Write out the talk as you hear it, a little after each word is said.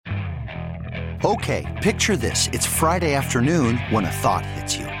Okay, picture this. It's Friday afternoon when a thought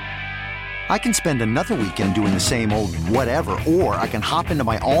hits you. I can spend another weekend doing the same old whatever, or I can hop into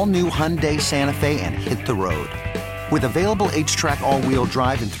my all-new Hyundai Santa Fe and hit the road. With available H-Track all-wheel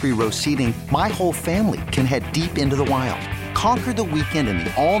drive and 3-row seating, my whole family can head deep into the wild. Conquer the weekend in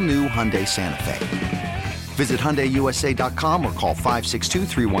the all-new Hyundai Santa Fe. Visit HyundaiUSA.com or call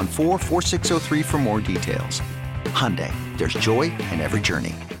 562-314-4603 for more details. Hyundai, there's joy in every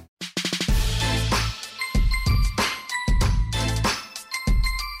journey.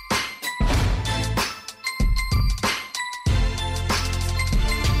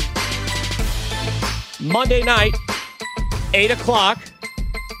 Monday night, 8 o'clock,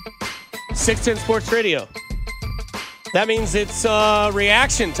 610 Sports Radio. That means it's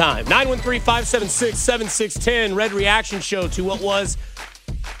reaction time. 913-576-7610, Red Reaction Show to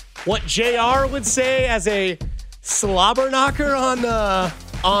what JR would say as a slobber knocker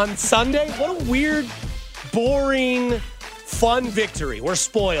on Sunday. What a weird, boring, fun victory. We're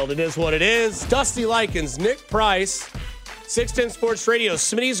spoiled. It is what it is. Dusty Likens, Nick Price, 610 Sports Radio,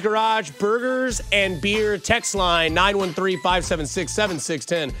 Smitty's Garage, Burgers and Beer, text line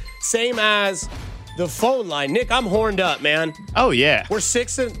 913-576-7610. Same as the phone line. Nick, I'm horned up, man. Oh, yeah. We're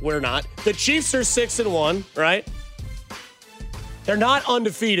not. The Chiefs are 6-1, right? They're not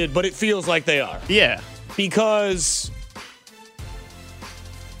undefeated, but it feels like they are. Yeah. Because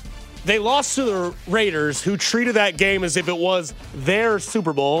they lost to the Raiders, who treated that game as if it was their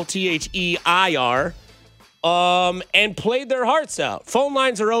Super Bowl, THEIR. And played their hearts out. Phone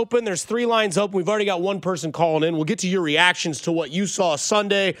lines are open. There's 3 lines open. We've already got one person calling in. We'll get to your reactions to what you saw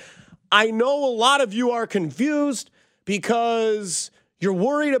Sunday. I know a lot of you are confused because you're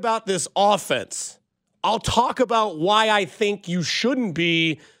worried about this offense. I'll talk about why I think you shouldn't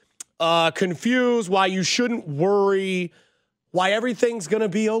be confused, why you shouldn't worry, why everything's going to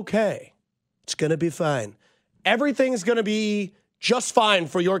be okay. It's going to be fine. Everything's going to be just fine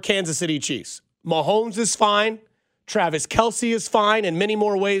for your Kansas City Chiefs. Mahomes is fine. Travis Kelce is fine in many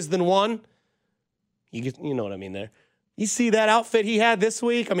more ways than one. You know what I mean there. You see that outfit he had this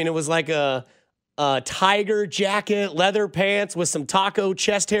week? I mean, it was like a tiger jacket, leather pants with some taco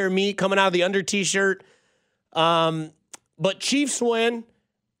chest hair meat coming out of the under t-shirt. But Chiefs win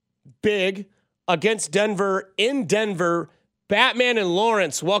big against Denver in Denver. Batman and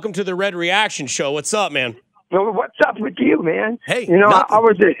Lawrence, welcome to the Red Reaction Show. What's up, man? Well, what's up with you, man? Hey, I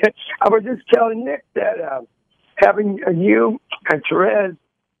was just telling Nick that having you and Therese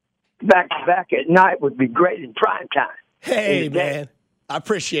back to back at night would be great in prime time. Hey, man, I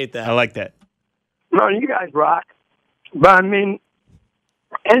appreciate that. I like that. No, you guys rock. But I mean,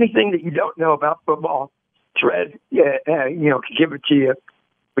 anything that you don't know about football, Therese, can give it to you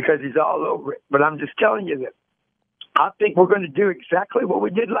because he's all over it. But I'm just telling you that I think we're going to do exactly what we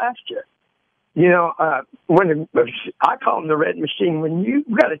did last year. When I call them the Red Machine, when you've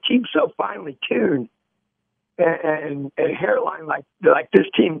got a team so finely tuned and hairline like this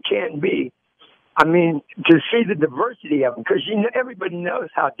team can be, I mean, to see the diversity of them, because everybody knows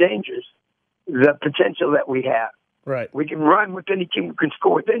how dangerous the potential that we have. Right. We can run with any team, we can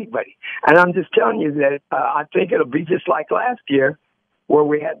score with anybody. And I'm just telling you that I think it'll be just like last year, where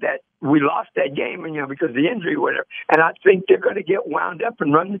we lost that game, because of the injury, whatever. And I think they're going to get wound up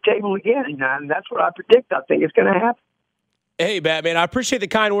and run the table again. And that's what I predict. I think it's going to happen. Hey, Batman, I appreciate the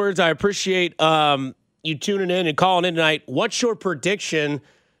kind words. I appreciate you tuning in and calling in tonight. What's your prediction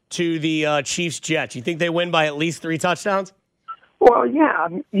to the Chiefs-Jets? You think they win by at least 3 touchdowns? Well, yeah.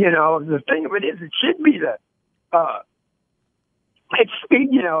 The thing of it is, it should be Le'Veon,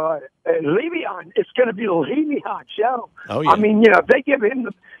 it's going to be the Le'Veon show. Oh, yeah. I mean, if they give him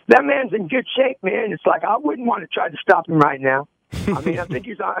that man's in good shape, man. It's like I wouldn't want to try to stop him right now. I mean, I think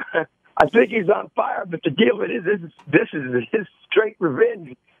he's on fire. But the deal is, this is his straight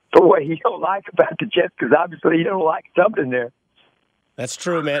revenge for what he don't like about the Jets, because obviously he don't like something there. That's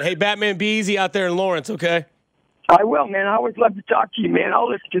true, man. Hey, Batman, be easy out there in Lawrence, okay? I will, man. I always love to talk to you, man. I'll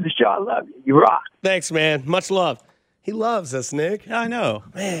listen to the show. I love you. You rock. Thanks, man. Much love. He loves us, Nick. Yeah, I know.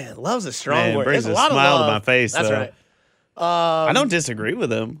 Man, love's a strong word. Brings There's a lot smile of love. to my face. That's though. right. I don't disagree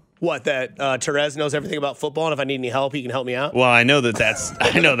with him. What, that Therese knows everything about football, and if I need any help, he can help me out? Well, I know that's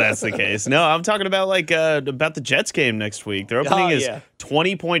the case. No, I'm talking about about the Jets game next week. Their opening is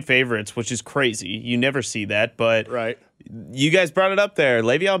 20-point favorites, which is crazy. You never see that, but right. You guys brought it up there.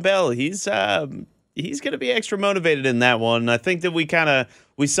 Le'Veon Bell, he's going to be extra motivated in that one. I think that we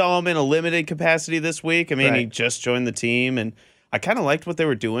saw him in a limited capacity this week. I mean, He just joined the team, and I kind of liked what they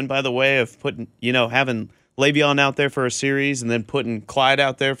were doing, by the way, of having Le'Veon out there for a series and then putting Clyde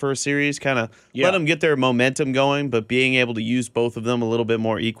out there for a series, kind of let them get their momentum going, but being able to use both of them a little bit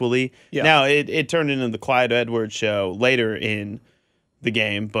more equally. Yeah. Now, it turned into the Clyde Edwards show later in the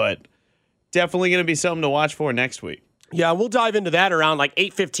game, but definitely going to be something to watch for next week. Yeah, we'll dive into that around like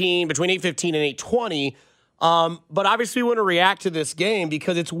 8:15, between 8:15 and 8:20. But obviously we want to react to this game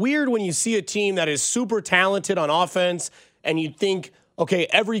because it's weird when you see a team that is super talented on offense and you think, okay,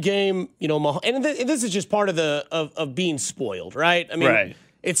 every game, and this is just part of of being spoiled, right? I mean,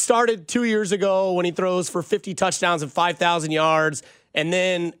 It started 2 years ago when he throws for 50 touchdowns and 5,000 yards. And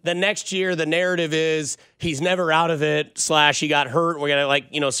then the next year, the narrative is he's never out of it, / he got hurt. We're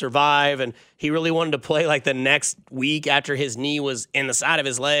going to survive. And he really wanted to play like the next week after his knee was in the side of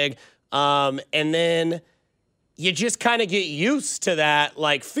his leg. And then you just kind of get used to that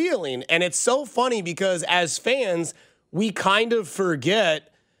like feeling. And it's so funny because as fans, we kind of forget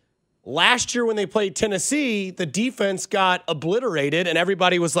last year when they played Tennessee, the defense got obliterated and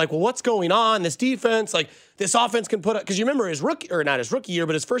everybody was like, well, what's going on? This defense, like this offense can put up, because you remember not his rookie year,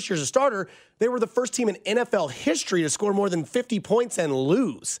 but his first year as a starter, they were the first team in NFL history to score more than 50 points and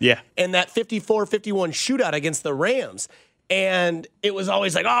lose. Yeah. And that 54-51 shootout against the Rams. And it was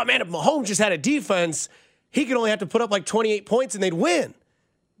always like, oh man, if Mahomes just had a defense, he could only have to put up like 28 points and they'd win.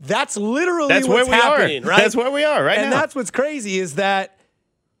 That's literally what's happening, right? That's where we are right now. And that's what's crazy is that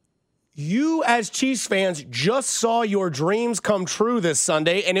you as Chiefs fans just saw your dreams come true this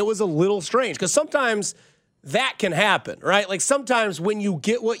Sunday, and it was a little strange because sometimes that can happen, right? Like sometimes when you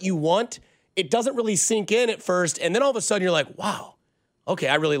get what you want, it doesn't really sink in at first, and then all of a sudden you're like, wow, okay,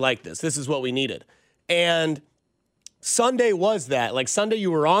 I really like this. This is what we needed. And Sunday was that. Like Sunday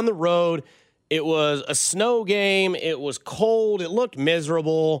you were on the road. It was a snow game. It was cold. It looked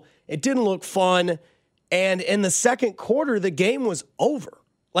miserable. It didn't look fun. And in the second quarter, the game was over.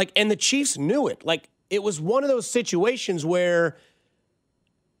 Like, and the Chiefs knew it. Like, it was one of those situations where,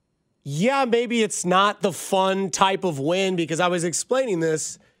 yeah, maybe it's not the fun type of win, because I was explaining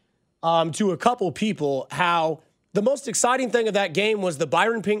this to a couple people, how the most exciting thing of that game was the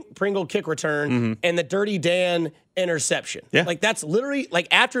Byron Pringle kick return and the Dirty Dan interception. Yeah. Like, that's literally, like,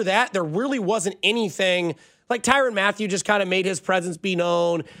 after that, there really wasn't anything. Like, Tyrann Mathieu just kind of made his presence be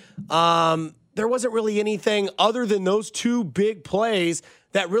known. There wasn't really anything other than those two big plays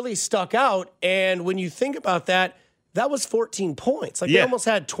that really stuck out. And when you think about that, that was 14 points. Like, they almost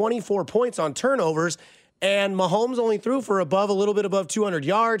had 24 points on turnovers. And Mahomes only threw for a little bit above 200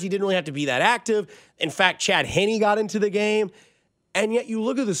 yards. He didn't really have to be that active. In fact, Chad Henne got into the game. And yet you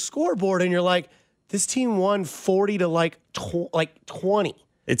look at the scoreboard and you're like, this team won 40 to 20.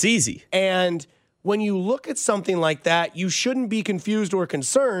 It's easy. And when you look at something like that, you shouldn't be confused or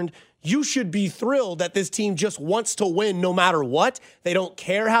concerned. You should be thrilled that this team just wants to win no matter what. They don't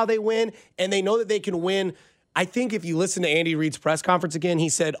care how they win, and they know that they can win. I think if you listen to Andy Reid's press conference again, he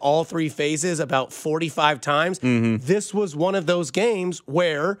said all three phases about 45 times. This was one of those games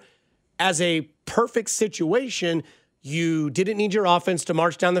where, as a perfect situation, you didn't need your offense to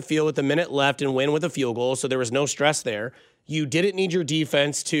march down the field with a minute left and win with a field goal, so there was no stress there. You didn't need your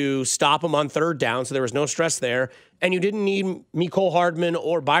defense to stop them on third down, so there was no stress there. And you didn't need Mecole Hardman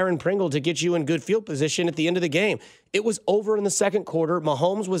or Byron Pringle to get you in good field position at the end of the game. It was over in the second quarter.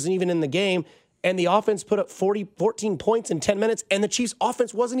 Mahomes wasn't even in the game, and the offense put up 14 points in 10 minutes, and the Chiefs'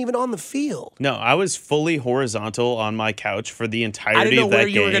 offense wasn't even on the field. No, I was fully horizontal on my couch for the entirety of that game. I didn't know where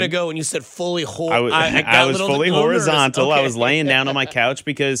you were going to go when you said fully horizontal. I was fully horizontal. Okay. I was laying down on my couch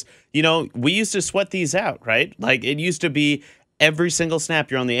because, we used to sweat these out, right? Like, it used to be every single snap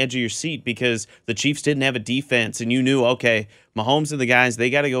you're on the edge of your seat because the Chiefs didn't have a defense, and you knew, okay, Mahomes and the guys,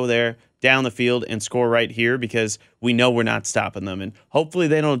 they got to go there down the field and score right here because we know we're not stopping them. And hopefully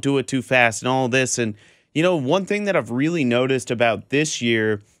they don't do it too fast and all this. And, one thing that I've really noticed about this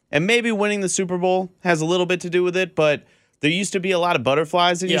year, and maybe winning the Super Bowl has a little bit to do with it, but there used to be a lot of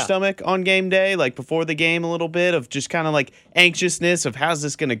butterflies in your stomach on game day, like before the game, a little bit of just kind of like anxiousness of how's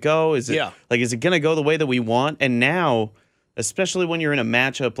this going to go? Is it going to go the way that we want? And now, especially when you're in a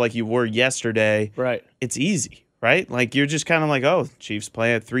matchup like you were yesterday, right? It's easy, right? Like, you're just kind of like, oh, Chiefs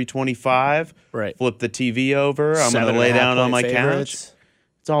play at 325, right? Flip the TV over. I'm going to lay down on my couch.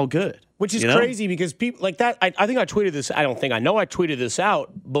 It's all good. Which is crazy because people like that. I think I tweeted this. I know I tweeted this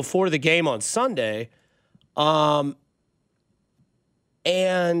out before the game on Sunday.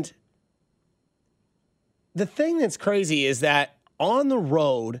 And the thing that's crazy is that on the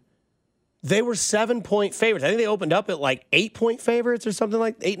road, they were 7-point favorites. I think they opened up at like 8-point favorites or something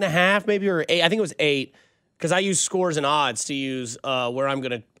like 8.5 maybe, or 8. I think it was 8 because I use scores and odds to use where I'm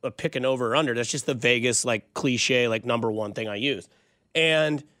going to pick an over or under. That's just the Vegas like cliche, like number one thing I use.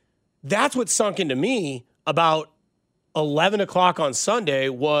 And that's what sunk into me about 11 o'clock on Sunday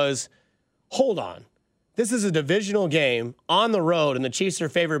was, hold on. This is a divisional game on the road, and the Chiefs are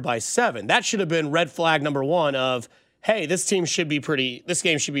favored by 7. That should have been red flag number 1 of, hey, this game should be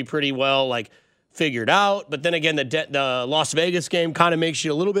pretty well, like, figured out. But then again, the Las Vegas game kind of makes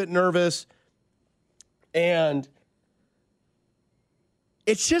you a little bit nervous. And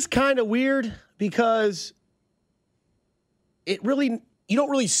it's just kind of weird because you don't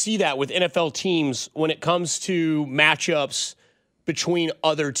really see that with NFL teams when it comes to matchups between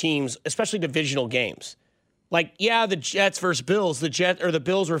other teams, especially divisional games. Like, yeah, the Jets versus Bills, the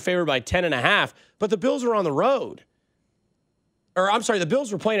Bills were favored by 10.5, but the Bills were on the road. Or I'm sorry, the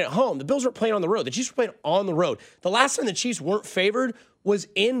Bills were playing at home. The Bills were playing on the road. The Chiefs were playing on the road. The last time the Chiefs weren't favored was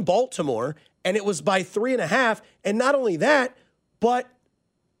in Baltimore, and it was by 3.5. And not only that, but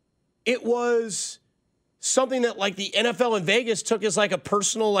it was something that like the NFL in Vegas took as like a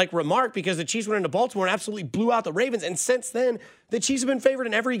personal like remark because the Chiefs went into Baltimore and absolutely blew out the Ravens. And since then, the Chiefs have been favored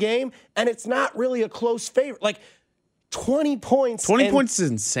in every game, and it's not really a close favorite. Like 20 points. 20 points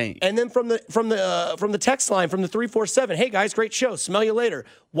is insane. And then from the text line, from the 347, hey guys, great show. Smell you later.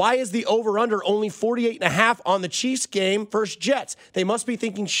 Why is the over-under only 48.5 on the Chiefs game versus Jets? They must be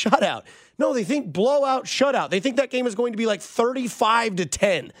thinking shutout. No, they think blowout, shutout. They think that game is going to be like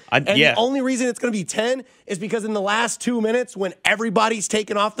 35-10. The only reason it's going to be 10 is because in the last 2 minutes when everybody's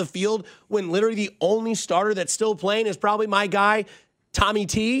taken off the field, when literally the only starter that's still playing is probably my guy, Tommy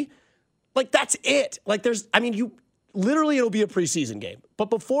T. Like, that's it. Like, literally, it'll be a preseason game. But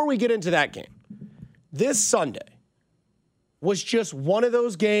before we get into that game, this Sunday was just one of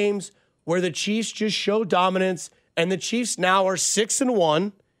those games where the Chiefs just show dominance, and the Chiefs now are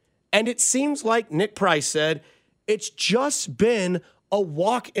 6-1. And it seems like Nick Price said, it's just been a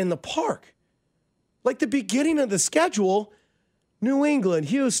walk in the park. Like the beginning of the schedule, New England,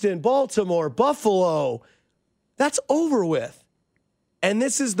 Houston, Baltimore, Buffalo, that's over with. And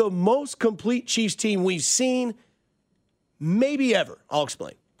this is the most complete Chiefs team we've seen maybe ever. I'll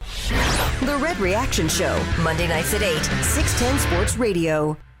explain. The Red Reaction Show, Monday nights at 8, 610 Sports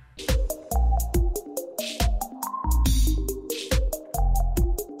Radio.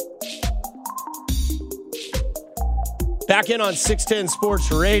 Back in on 610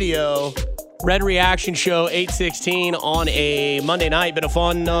 Sports Radio, Red Reaction Show, 8:16 on a Monday night. Been a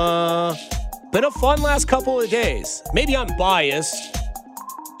fun last couple of days. Maybe I'm biased,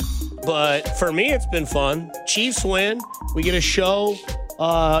 but for me, it's been fun. Chiefs win. We get a show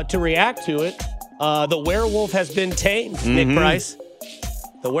to react to it. The werewolf has been tamed, Nick Price.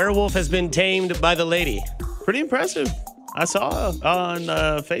 The werewolf has been tamed by the lady. Pretty impressive. I saw on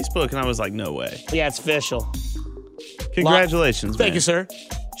Facebook, and I was like, no way. Yeah, it's official. Congratulations, Thank you, sir.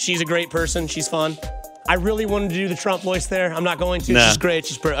 She's a great person. She's fun. I really wanted to do the Trump voice there. I'm not going to. No. She's great.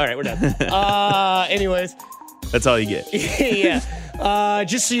 All right, we're done. Anyways. That's all you get. Yeah.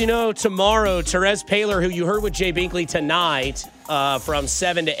 Just so you know, tomorrow, Therese Paylor, who you heard with Jay Binkley tonight from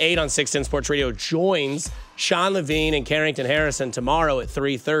 7 to 8 on 610 Sports Radio, joins Sean Levine and Carrington Harrison tomorrow at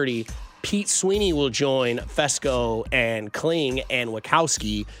 3:30. Pete Sweeney will join Fesco and Kling and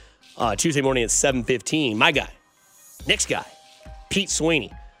Wachowski Tuesday morning at 7:15. My guy. Nick's guy, Pete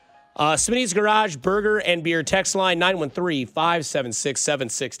Sweeney. Smitty's Garage Burger and Beer text line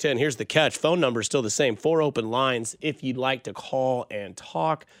 913-576-7610. Here's the catch. Phone number is still the same. 4 open lines if you'd like to call and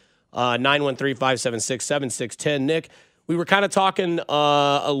talk. 913-576-7610. Nick, we were kind of talking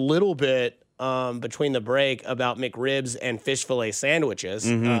a little bit between the break about McRibs and fish fillet sandwiches.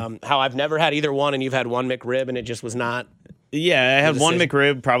 How I've never had either one, and you've had one McRib, and it just was not. Yeah, I had one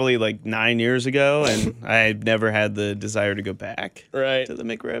McRib probably like 9 years ago, and I never had the desire to go back to the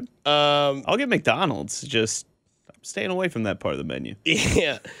McRib. I'll get McDonald's, just I'm staying away from that part of the menu.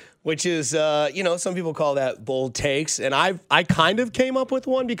 Yeah, which is, some people call that bold takes, and I kind of came up with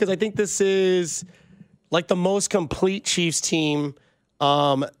one because I think this is like the most complete Chiefs team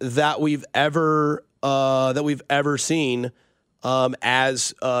that we've ever seen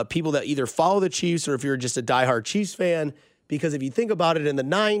as people that either follow the Chiefs or if you're just a diehard Chiefs fan. Because if you think about it, in the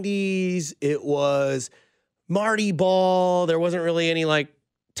 90s, it was Marty Ball. There wasn't really any, like,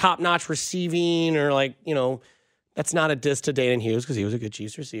 top-notch receiving or, like, that's not a diss to Dayton Hughes because he was a good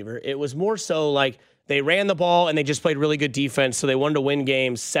Chiefs receiver. It was more so, like, they ran the ball and they just played really good defense, so they wanted to win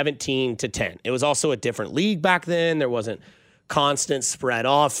games 17-10. It was also a different league back then. There wasn't constant spread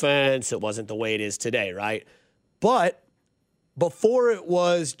offense. It wasn't the way it is today, right? But before it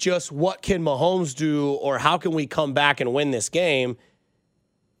was just what can Mahomes do or how can we come back and win this game,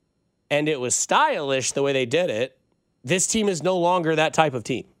 and it was stylish the way they did it, this team is no longer that type of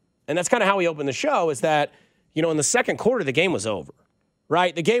team. And that's kind of how we opened the show is that, in the second quarter, the game was over,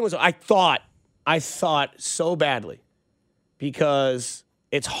 right? The game was, I thought I thought so badly because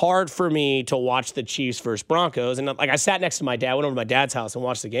it's hard for me to watch the Chiefs versus Broncos. And like I sat next to my dad, went over to my dad's house and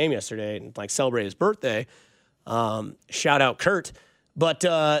watched the game yesterday and like celebrated his birthday. Shout out Kurt. But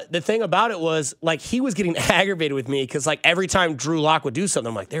the thing about it was like he was getting aggravated with me because like every time Drew Lock would do something,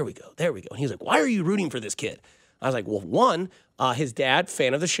 I'm like, there we go. And he was like, why are you rooting for this kid? I was like, well, one, his dad,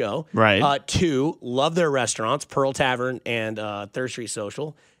 fan of the show. Right. Two, love their restaurants, Pearl Tavern and Third Street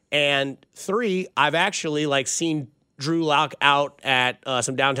Social. And three, I've actually like seen Drew Lock out at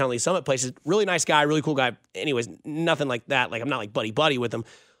some downtown Lee Summit places. Really nice guy, really cool guy. Anyways, nothing like that. Like I'm not like buddy with him.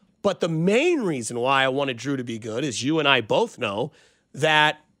 But the main reason why I wanted Drew to be good is you and I both know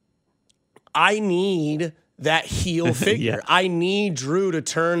that I need that heel figure. Yeah. I need Drew to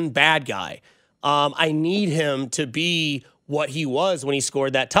turn bad guy. I need him to be what he was when he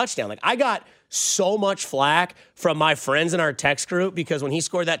scored that touchdown. Like I got so much flack from my friends in our text group because when he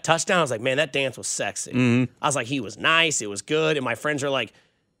scored that touchdown, I was like, man, that dance was sexy. Mm-hmm. I was like, he was nice. It was good. And my friends are like,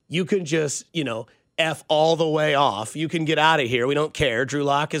 you can just, F all the way off. You can get out of here. We don't care. Drew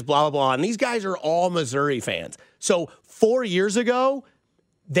Lock is blah, blah, blah. And these guys are all Missouri fans. So 4 years ago,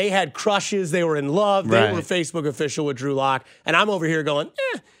 they had crushes. They were in love. They Right. were Facebook official with Drew Lock. And I'm over here going,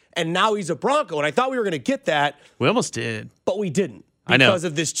 And now he's a Bronco. And I thought we were going to get that. We almost did. But we didn't I know. because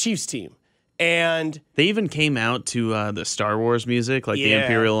of this Chiefs team. And They even came out to the Star Wars music, like the Yeah.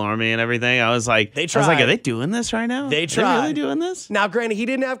 Imperial Army and everything. I was like, tried. are they doing this right now? They Are tried. really doing this? now, granted, he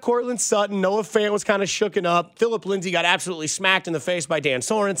didn't have Cortland Sutton. Noah Fant was kind of shooken up. Philip Lindsay got absolutely smacked in the face by Dan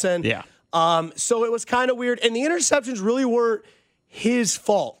Sorensen. Yeah. So it was kind of weird. And the interceptions really weren't his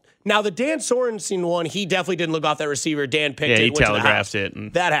fault. Now, the Dan Sorensen one, he definitely didn't look off that receiver. Dan picked Yeah, it. he went to the telegraphed house. it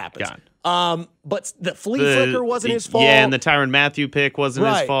and That happens. gone. But the flea flicker wasn't his fault. Yeah, and the Tyrann Mathieu pick wasn't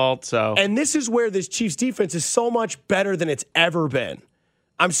his Right. fault. So And this is where this Chiefs defense is so much better than it's ever been.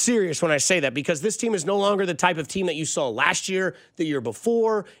 I'm serious when I say that because this team is no longer the type of team that you saw last year, the year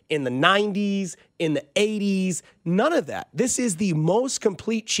before, in the 90s, in the 80s. None of that. This is the most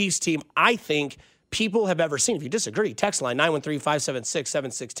complete Chiefs team I think people have ever seen. If you disagree, text line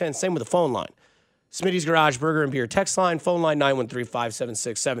 913-576-7610. Same with the phone line. Smitty's Garage Burger and Beer text line, phone line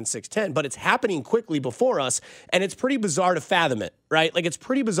 913-576-7610. But it's happening quickly before us, and it's pretty bizarre to fathom it, right? Like, it's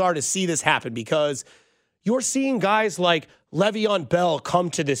pretty bizarre to see this happen because you're seeing guys like Le'Veon Bell come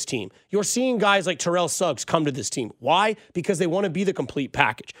to this team. You're seeing guys like Terrell Suggs come to this team. Why? Because they want to be the complete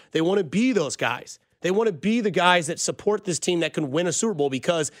package. They want to be those guys. They want to be the guys that support this team that can win a Super Bowl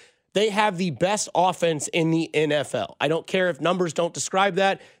because they have the best offense in the NFL. I don't care if numbers don't describe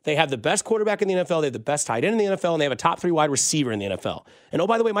that. They have the best quarterback in the NFL. They have the best tight end in the NFL, and they have a top 3 wide receiver in the NFL. And oh,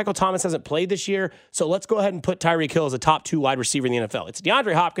 by the way, Michael Thomas hasn't played this year, so let's go ahead and put Tyreek Hill as a top 2 wide receiver in the NFL. It's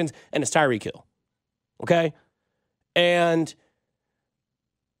DeAndre Hopkins and it's Tyreek Hill. Okay? And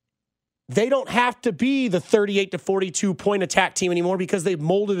they don't have to be the 38 to 42 point attack team anymore because they've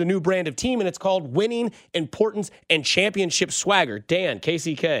molded a new brand of team, and it's called winning, importance, and championship swagger. Dan,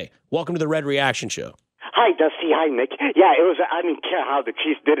 KCK, welcome to the Red Reaction Show. Hi, Dusty. Hi, Nick. Yeah, it was. I didn't care how the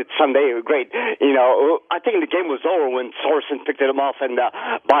Chiefs did it Sunday. It was great. I think the game was over when Sorensen picked them off and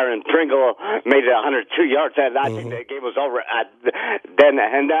Byron Pringle made it 102 yards. And I think the game was over then.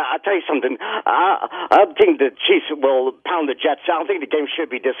 And I'll tell you something. I think the Chiefs will pound the Jets. I don't think the game should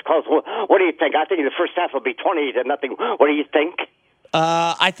be this close. What do you think? I think the first half will be 20-0. What do you think?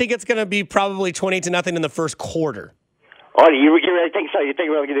 I think it's going to be probably 20-0 in the first quarter. Oh, you really think so? You think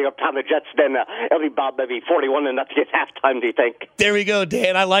we're going to pound the Jets? Then it'll be about maybe 41-0 at halftime, do you think? There we go,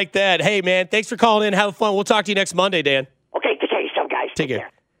 Dan. I like that. Hey, man, thanks for calling in. Have fun. We'll talk to you next Monday, Dan. Okay, take care of yourself, guys. Take care.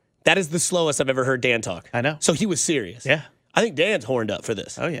 That is the slowest I've ever heard Dan talk. I know. So he was serious. Yeah. I think Dan's horned up for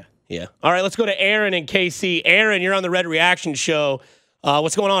this. Oh, yeah. Yeah. All right, let's go to Aaron in KC. Aaron, you're on the Red Reaction Show.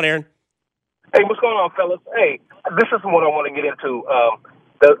 What's going on, Aaron? Hey, what's going on, fellas? Hey, this is what I want to get into.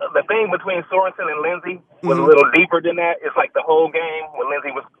 The thing between Sorensen and Lindsey was a little deeper than that. It's like the whole game when Lindsey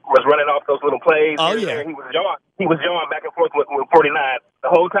was running off those little plays. Oh, yeah. He was jawing back and forth with 49 the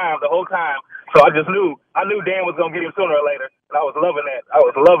whole time. So I knew Dan was going to get him sooner or later, and I was loving that. I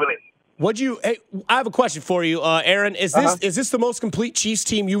was loving it. Hey, I have a question for you, Aaron. Is this the most complete Chiefs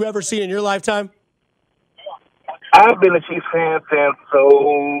team you've ever seen in your lifetime? I've been a Chiefs fan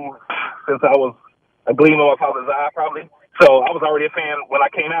since I was a gleam in my father's eye, probably. So I was already a fan when I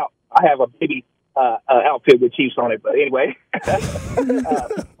came out. I have a baby outfit with Chiefs on it, but anyway.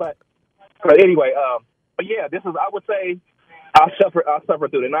 but yeah, this is. I would say I suffered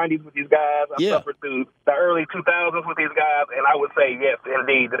through the 90s with these guys. I suffered through the early 2000s with these guys, and I would say yes,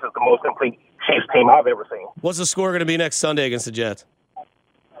 indeed, this is the most complete Chiefs team I've ever seen. What's the score going to be next Sunday against the Jets?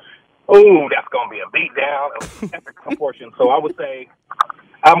 Oh, that's going to be a beatdown of epic proportion. So I would say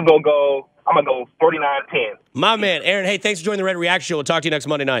I'm going to go I'm going to go 49-10. My man, Aaron, hey, thanks for joining the Red Reaction Show. We'll talk to you next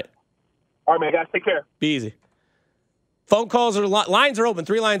Monday night. All right, man, guys, take care. Be easy. Phone calls lines are open.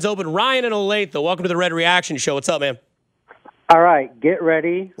 3 lines open. Ryan and Olathe, welcome to the Red Reaction Show. What's up, man? All right, get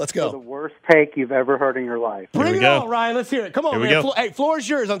ready. Let's go. For the worst take you've ever heard in your life. Bring it on, Ryan. Let's hear it. Come on, Here we man. go. Hey, floor is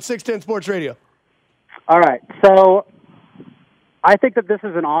yours on 610 Sports Radio. All right, so I think that this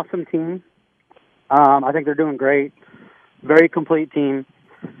is an awesome team. I think they're doing great. Very complete team.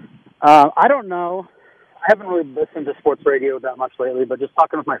 I don't know. I haven't really listened to sports radio that much lately, but just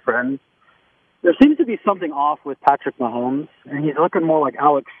talking with my friends, there seems to be something off with Patrick Mahomes, and he's looking more like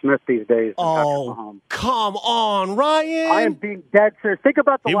Alex Smith these days than Patrick Mahomes. Come on, Ryan. I am being dead serious. Think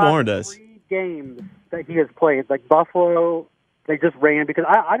about the warned last us. 3 games that he has played. Like Buffalo, they just ran because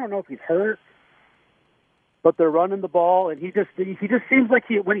I don't know if he's hurt, but they're running the ball, and he just seems like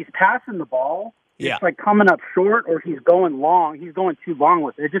when he's passing the ball, it's like coming up short, or he's going long. He's going too long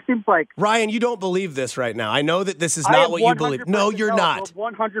with it. It just seems like Ryan, you don't believe this right now. I know that this is not what you believe. No, you're not.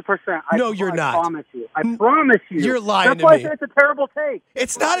 100%. No, you're not. I promise you. I promise you. You're lying That's to why me. I said it's a terrible take.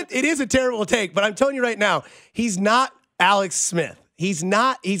 It's not. It is a terrible take, but I'm telling you right now, he's not Alex Smith. He's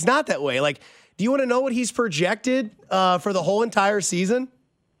not that way. Like, do you want to know what he's projected for the whole entire season?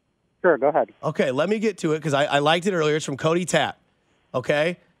 Sure, go ahead. Okay, let me get to it because I liked it earlier. It's from Cody Tapp.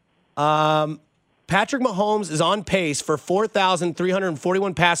 Okay. Patrick Mahomes is on pace for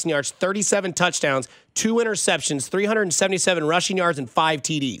 4,341 passing yards, 37 touchdowns, 2 interceptions, 377 rushing yards, and 5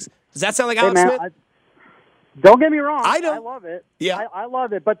 TDs. Does that sound like Alex Smith? Don't get me wrong. I know. I love it. Yeah. I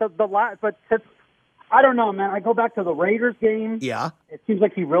love it. But I don't know, man. I go back to the Raiders game. Yeah. It seems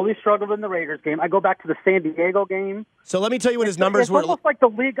like he really struggled in the Raiders game. I go back to the San Diego game. So let me tell you what his numbers were. It's almost like the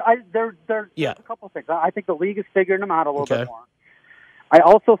league. There's a couple of things. I think the league is figuring him out a little bit more. I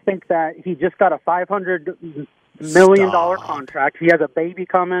also think that he just got a $500 million contract. He has a baby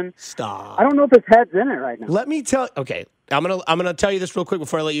coming. Stop. I don't know if his head's in it right now. Let me tell. Okay, I'm gonna tell you this real quick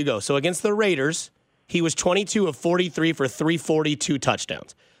before I let you go. So against the Raiders, he was 22 of 43 for 342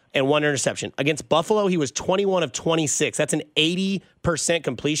 touchdowns and 1 interception. Against Buffalo, he was 21 of 26. That's an 80%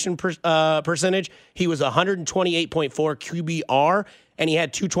 completion percentage. He was 128.4 QBR, and he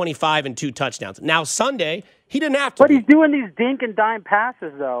had 225 and 2 touchdowns. Now Sunday, he didn't have to. But he's doing these dink and dime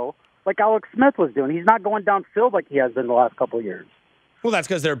passes though, like Alex Smith was doing. He's not going downfield like he has been the last couple of years. Well, that's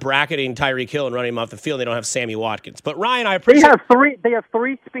because they're bracketing Tyreek Hill and running him off the field. They don't have Sammy Watkins. But Ryan, I appreciate. They have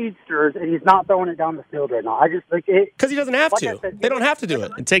three speedsters, and he's not throwing it down the field right now. I just think it because he doesn't have to. They don't have to do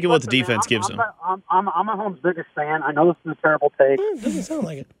it. And taking what the defense gives him. I'm Mahomes' biggest fan. I know this is a terrible take. Doesn't sound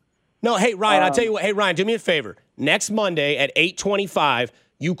like it. No, hey Ryan, I'll tell you what. Hey Ryan, do me a favor. Next Monday at 8:25,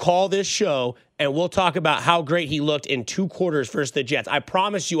 you call this show and we'll talk about how great he looked in 2 quarters versus the Jets. I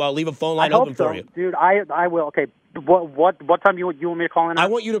promise you, I'll leave a phone line open for you, dude. I will. Okay. What time you want me to call in? I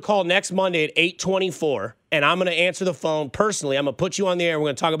want you to call next Monday at 8:24, and I'm going to answer the phone personally. I'm going to put you on the air, and we're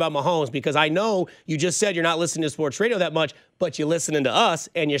going to talk about Mahomes because I know you just said you're not listening to sports radio that much, but you're listening to us,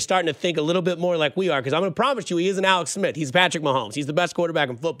 and you're starting to think a little bit more like we are because I'm going to promise you he isn't Alex Smith. He's Patrick Mahomes. He's the best quarterback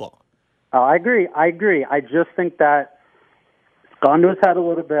in football. Oh, I agree. I just think that it's gone to his head a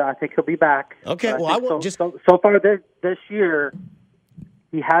little bit. I think he'll be back. Okay, well, I won't so far this year,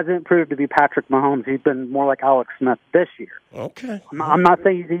 he hasn't proved to be Patrick Mahomes. He's been more like Alex Smith this year. Okay. I'm not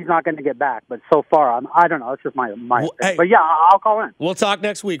saying he's not going to get back, but so far, I don't know. It's just my hey, but yeah, I'll call in. We'll talk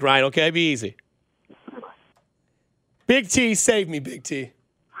next week, Ryan, okay? Be easy. Big T, save me, Big T.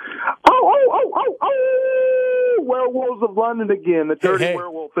 Werewolves of London again, the dirty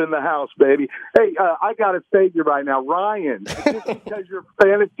werewolf in the house, baby. Hey, I got to save you right now. Ryan, just because your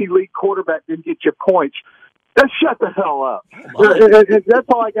fantasy league quarterback didn't get you points, just shut the hell up. That's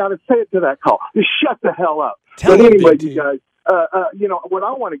all I got to say to that call. Just shut the hell up. But anyway, you guys, what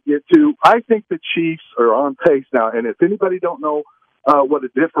I want to get to, I think the Chiefs are on pace now, and if anybody don't know what a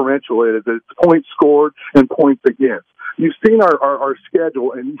differential is, it's points scored and points against. You've seen our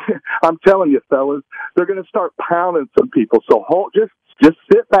schedule, and I'm telling you, fellas, they're going to start pounding some people. So just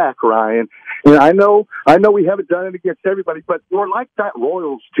sit back, Ryan. And I know we haven't done it against everybody, but we're like that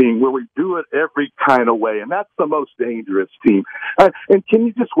Royals team where we do it every kind of way, and that's the most dangerous team. And can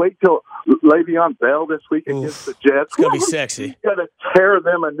you just wait till Le'Veon Bell this week against the Jets? It's going to be sexy. He's going to tear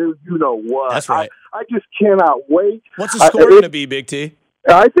them a new you-know-what. That's right. I just cannot wait. What's the score going to be, Big T?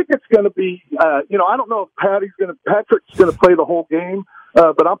 I think it's going to be, I don't know if Patrick's going to play the whole game,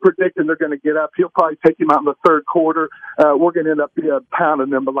 but I'm predicting they're going to get up. He'll probably take him out in the third quarter. We're going to end up pounding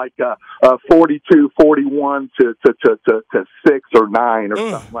them like 42-41 to 6 or 9 or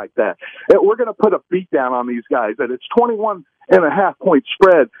something like that. And we're going to put a beat down on these guys. And it's 21.5 point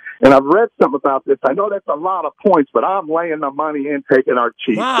spread. And I've read something about this. I know that's a lot of points, but I'm laying the money in taking our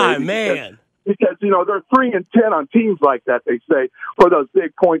Chiefs. My man. Because, they're 3-10 on teams like that, they say, for those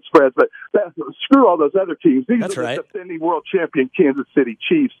big point spreads. But screw all those other teams. These are the defending world champion Kansas City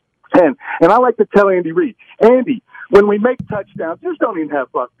Chiefs. And I like to tell Andy Reid, Andy, when we make touchdowns, just don't even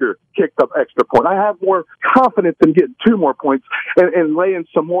have Buster kick the extra point. I have more confidence in getting 2 more points and laying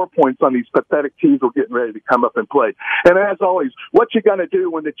some more points on these pathetic teams who are getting ready to come up and play. And as always, what you going to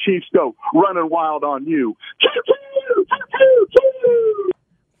do when the Chiefs go running wild on you?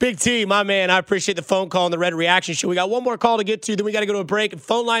 Big T, my man, I appreciate the phone call on the Red Reaction Show. We got one more call to get to, then we got to go to a break, and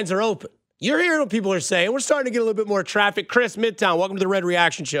phone lines are open. You're hearing what people are saying. We're starting to get a little bit more traffic. Chris, Midtown, welcome to the Red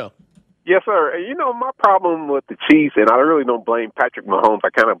Reaction Show. Yes, sir. And, my problem with the Chiefs, and I really don't blame Patrick Mahomes, I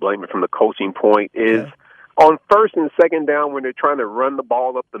kind of blame it from the coaching point, is on first and second down when they're trying to run the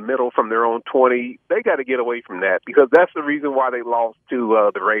ball up the middle from their own 20, they got to get away from that because that's the reason why they lost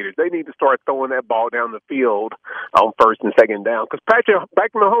to the Raiders. They need to start throwing that ball down the field on first and second down because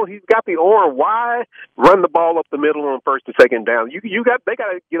Patrick Mahomes, he's got the arm. Why run the ball up the middle on first and second down? They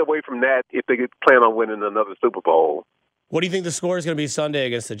got to get away from that if they plan on winning another Super Bowl. What do you think the score is going to be Sunday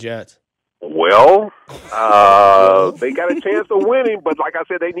against the Jets? Well, they got a chance of winning, but like I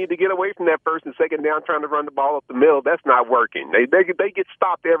said, they need to get away from that first and second down trying to run the ball up the middle. That's not working. They get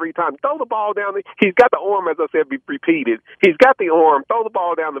stopped every time. Throw the ball down. He's got the arm, as I said, repeated. He's got the arm. Throw the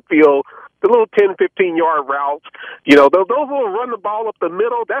ball down the field. The little 10, 15-yard routes. Those little run the ball up the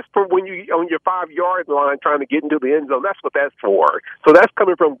middle, that's for when you on your 5-yard line trying to get into the end zone. That's what that's for. So that's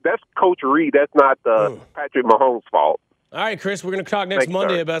Coach Reid. That's not Patrick Mahomes' fault. All right, Chris, we're going to talk next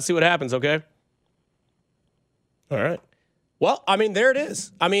Monday about see what happens, okay? All right. Well, there it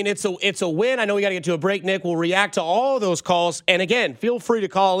is. It's a win. I know we got to get to a break, Nick. We'll react to all those calls. And again, feel free to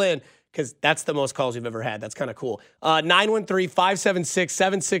call in because that's the most calls we've ever had. That's kind of cool.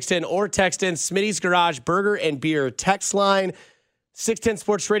 913-576-7610 or text in Smitty's Garage Burger and Beer text line. 610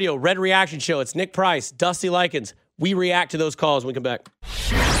 Sports Radio, Red Reaction Show. It's Nick Price, Dusty Likens. We react to those calls when we come back.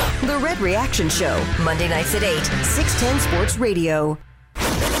 The Red Reaction Show, Monday nights at 8, 610 Sports Radio.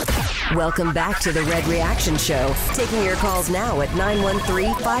 Welcome back to the Red Reaction Show. Taking your calls now at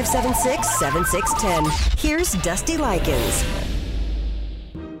 913-576-7610. Here's Dusty Likens.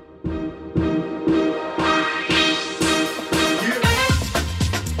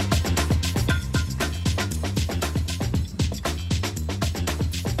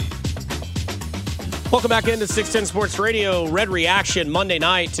 Welcome back into 610 Sports Radio. Red Reaction Monday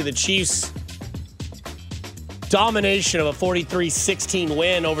night to the Chiefs' domination of a 43-16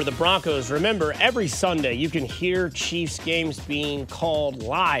 win over the Broncos. Remember, every Sunday you can hear Chiefs games being called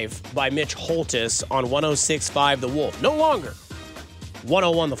live by Mitch Holthus on 106.5 The Wolf. No longer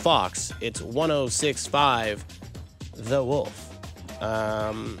 101 The Fox. It's 106.5 The Wolf.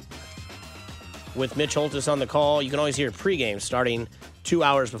 With Mitch Holthus on the call, you can always hear pregame starting 2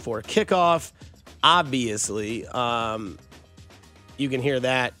 hours before kickoff. Obviously, you can hear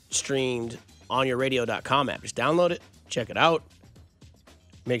that streamed on your radio.com app. Just download it, check it out.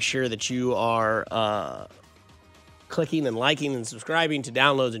 Make sure that you are clicking and liking and subscribing to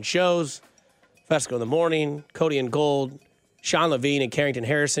downloads and shows. Fesco in the Morning, Cody and Gold, Sean Levine and Carrington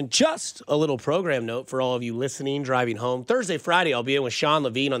Harrison. Just a little program note for all of you listening, driving home. Thursday, Friday, I'll be in with Sean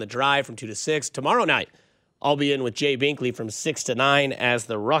Levine on the drive from 2 to 6. Tomorrow night, I'll be in with Jay Binkley from 6 to 9 as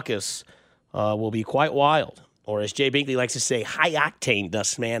the ruckus will be quite wild. Or as Jay Binkley likes to say, high-octane,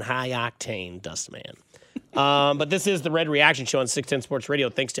 Dustman, high-octane, Dustman. But this is the Red Reaction Show on 610 Sports Radio,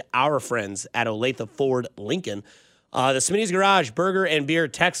 thanks to our friends at Olathe Ford Lincoln. The Smitty's Garage Burger and Beer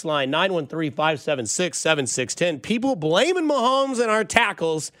text line, 913-576-7610. People blaming Mahomes and our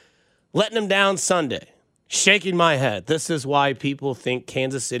tackles, letting him down Sunday. Shaking my head. This is why people think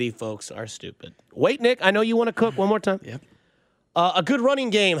Kansas City folks are stupid. Wait, Nick, I know you want to cook one more time. Yep. A good running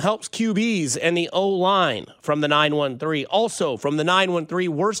game helps QBs and the O-line from the 913. Also, from the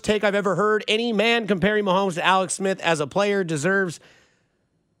 913, worst take I've ever heard. Any man comparing Mahomes to Alex Smith as a player deserves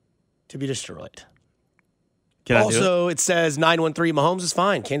to be destroyed. Also, it says 913, Mahomes is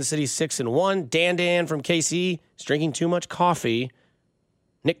fine. Kansas City 6-1. Dan from KC is drinking too much coffee.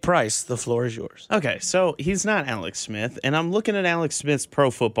 Nick Price, the floor is yours. Okay, so he's not Alex Smith, and I'm looking at Alex Smith's Pro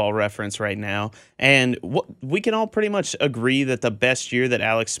Football Reference right now, and we can all pretty much agree that the best year that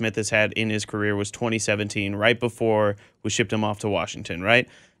Alex Smith has had in his career was 2017, right before we shipped him off to Washington, right?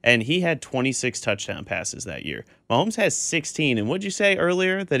 And he had 26 touchdown passes that year. Mahomes has 16, and what'd you say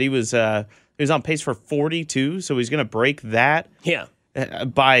earlier, that he was on pace for 42, so he's going to break that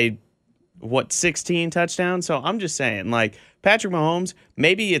by, 16 touchdowns? So I'm just saying, Patrick Mahomes,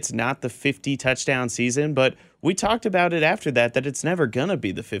 maybe it's not the 50 touchdown season, but we talked about it after that it's never going to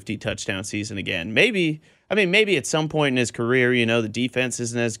be the 50 touchdown season again. Maybe at some point in his career, the defense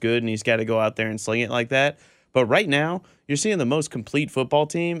isn't as good and he's got to go out there and sling it like that. But right now, you're seeing the most complete football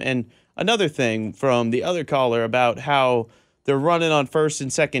team. And another thing from the other caller about how they're running on first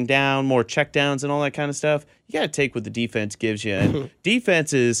and second down, more checkdowns and all that kind of stuff. You got to take what the defense gives you. And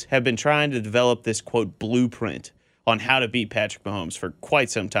defenses have been trying to develop this, quote, blueprint on how to beat Patrick Mahomes for quite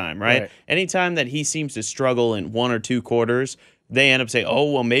some time, right? Anytime that he seems to struggle in one or two quarters, they end up saying,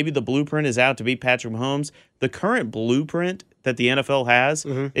 oh, well, maybe the blueprint is out to beat Patrick Mahomes. The current blueprint that the NFL has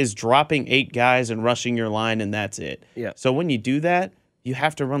is dropping 8 guys and rushing your line, and that's it. Yeah. So when you do that, you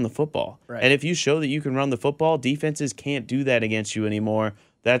have to run the football. Right. And if you show that you can run the football, defenses can't do that against you anymore.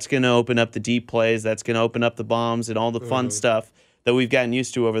 That's going to open up the deep plays. That's going to open up the bombs and all the fun stuff that we've gotten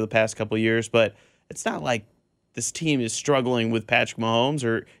used to over the past couple of years. But it's not like this team is struggling with Patrick Mahomes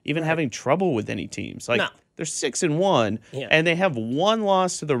or even having trouble with any teams. Like, they're 6-1, and they have one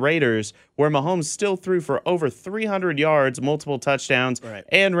loss to the Raiders where Mahomes still threw for over 300 yards, multiple touchdowns,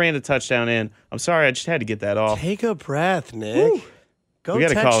 and ran a touchdown in. I'm sorry, I just had to get that off. Take a breath, Nick. Woo. Go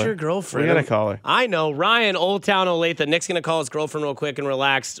text your girlfriend. We got a caller. I know. Ryan, Old Town Olathe. Nick's going to call his girlfriend real quick and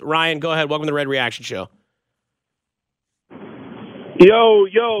relax. Ryan, go ahead. Welcome to the Red Reaction Show.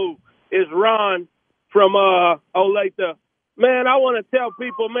 Yo, it's Ron from Olathe. Man, I want to tell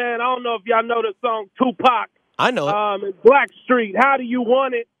people, man, I don't know if y'all know the song Tupac. I know it. Blackstreet, How Do You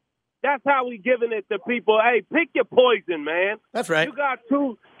Want It? That's how we giving it to people. Hey, pick your poison, man. That's right. You got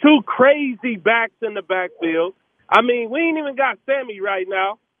two crazy backs in the backfield. I mean, we ain't even got Sammy right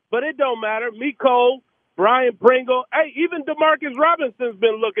now, but it don't matter. Mecole, Brian Pringle. Hey, even Demarcus Robinson's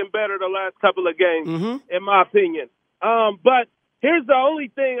been looking better the last couple of games, in my opinion. But here's the only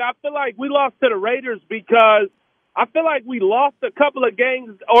thing. I feel like we lost to the Raiders because I feel like we lost a couple of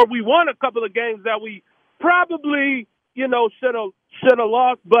games, or we won a couple of games that we probably, should have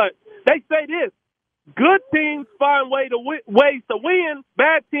lost. But they say this: good teams find ways to win.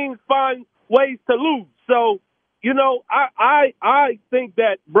 Bad teams find ways to lose. So, I think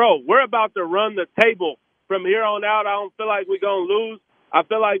that, bro, we're about to run the table from here on out. I don't feel like we're gonna lose. I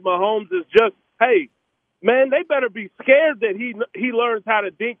feel like Mahomes is just, hey, man, they better be scared that he learns how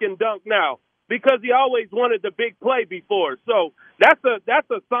to dink and dunk now, because he always wanted the big play before. So that's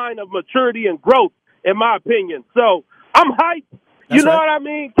a sign of maturity and growth, in my opinion. So I'm hyped. You know what I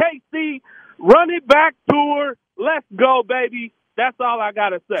mean? KC, run it back tour. Let's go, baby. That's all I got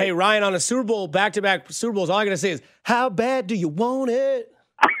to say. Hey, Ryan, on a Super Bowl, back-to-back Super Bowls, all I got to say is, how bad do you want it?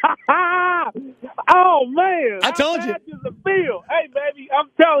 Oh, man. I told you. How bad does it feel? Hey, baby, I'm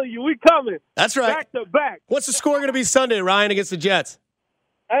telling you, we coming. That's right. Back to back. What's the score going to be Sunday, Ryan, against the Jets?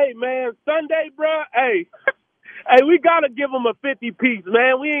 Hey, man, Sunday, bro, hey, we got to give them a 50-piece,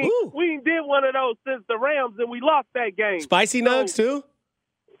 man. We ain't did one of those since the Rams, and we lost that game. Spicy nugs, too?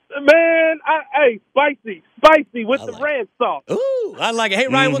 Man, spicy with the ranch sauce. Ooh, I like it. Hey,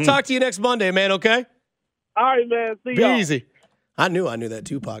 Ryan, we'll talk to you next Monday, man, okay? All right, man. See Be y'all. easy. I knew that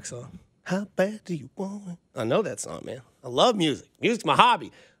Tupac song. How bad do you want it? I know that song, man. I love music. Music's my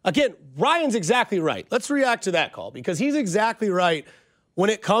hobby. Again, Ryan's exactly right. Let's react to that call, because he's exactly right when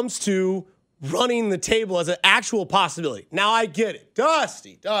it comes to running the table as an actual possibility. Now, I get it.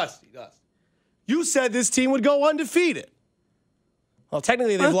 Dusty. You said this team would go undefeated. Well,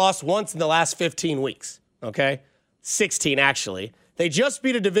 technically, they've lost once in the last 15 weeks, okay? 16, actually. They just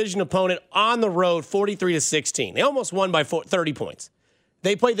beat a division opponent on the road, 43-16. They almost won by 30 points.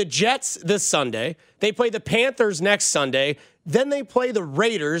 They play the Jets this Sunday. They play the Panthers next Sunday. Then they play the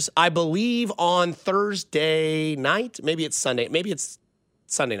Raiders, I believe, on Thursday night. Maybe it's Sunday. Maybe it's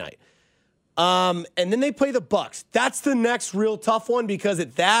Sunday night. And then they play the Bucs. That's the next real tough one, because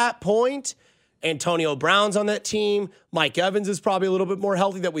at that point, Antonio Brown's on that team. Mike Evans is probably a little bit more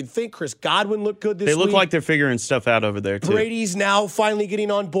healthy than we'd think. Chris Godwin looked good this week. They look like they're figuring stuff out over there, too. Brady's now finally getting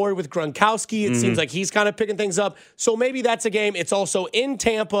on board with Gronkowski. It seems like he's kind of picking things up. So maybe that's a game. It's also in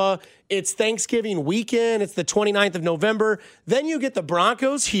Tampa. It's Thanksgiving weekend. It's the 29th of November. Then you get the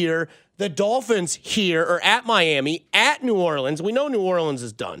Broncos here, the Dolphins here, or at Miami, at New Orleans. We know New Orleans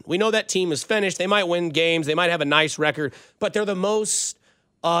is done. We know that team is finished. They might win games. They might have a nice record, but they're the most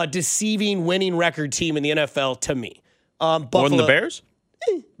deceiving winning record team in the NFL to me. Buffalo, more than the Bears?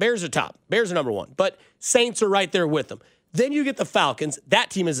 Bears are top. Bears are number one. But Saints are right there with them. Then you get the Falcons.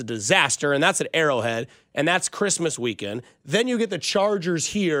 That team is a disaster, and that's at Arrowhead, and that's Christmas weekend. Then you get the Chargers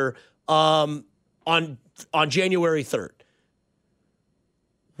here on January 3rd.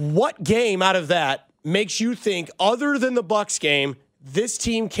 What game out of that makes you think, other than the Bucs game, this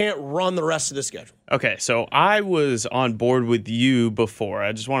team can't run the rest of the schedule. Okay, so I was on board with you before.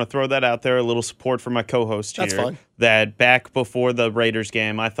 I just want to throw that out there, a little support for my co-host here. That's fine. That back before the Raiders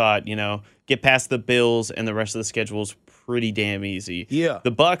game, I thought, get past the Bills and the rest of the schedule is pretty damn easy. Yeah.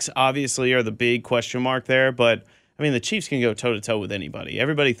 The Bucs obviously are the big question mark there, but I mean, the Chiefs can go toe-to-toe with anybody.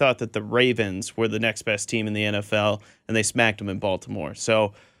 Everybody thought that the Ravens were the next best team in the NFL, and they smacked them in Baltimore.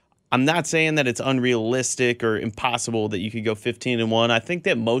 So I'm not saying that it's unrealistic or impossible that you could go 15-1. I think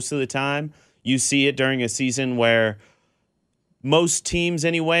that most of the time you see it during a season where most teams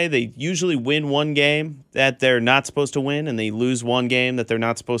anyway, they usually win one game that they're not supposed to win and they lose one game that they're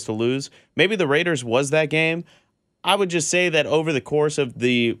not supposed to lose. Maybe the Raiders was that game. I would just say that over the course of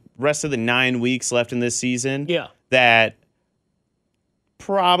the rest of the 9 weeks left in this season, that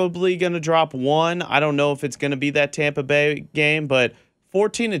probably going to drop one. I don't know if it's going to be that Tampa Bay game, but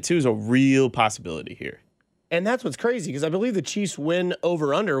 14-2 is a real possibility here. And that's what's crazy, because I believe the Chiefs' win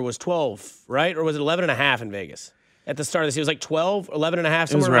over-under was 12, right? Or was it 11.5 in Vegas? At the start of this, it was like 12, 11.5, somewhere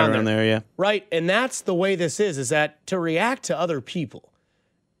it was right around there, yeah. Right, and that's the way this is that to react to other people.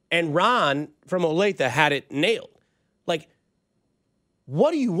 And Ron from Olathe had it nailed. Like,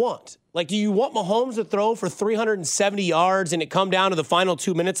 what do you want? Like, do you want Mahomes to throw for 370 yards and it come down to the final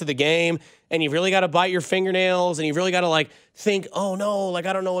 2 minutes of the game and you've really got to bite your fingernails and you've really got to, think, oh, no, I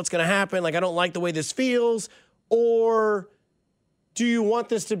don't know what's going to happen. I don't like the way this feels. Or do you want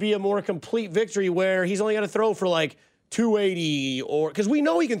this to be a more complete victory where he's only got to throw for, 280 or – because we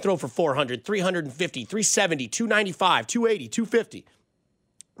know he can throw for 400, 350, 370, 295, 280, 250.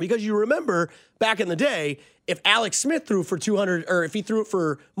 Because you remember back in the day, if Alex Smith threw for 200, or if he threw it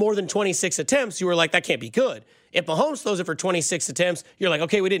for more than 26 attempts, you were like, that can't be good. If Mahomes throws it for 26 attempts, you're like,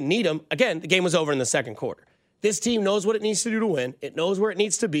 okay, we didn't need him. Again, the game was over in the second quarter. This team knows what it needs to do to win. It knows where it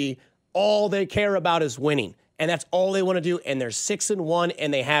needs to be. All they care about is winning. And that's all they want to do. And they're 6-1,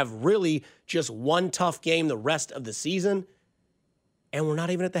 and they have really just one tough game the rest of the season. And we're not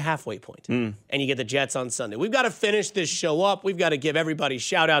even at the halfway point. And you get the Jets on Sunday. We've got to finish this show up. We've got to give everybody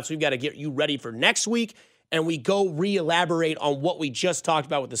shout-outs. We've got to get you ready for next week. And we go re-elaborate on what we just talked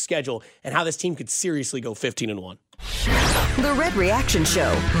about with the schedule and how this team could seriously go 15-1. The Red Reaction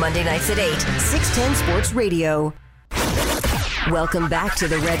Show, Monday nights at 8, 610 Sports Radio. Welcome back to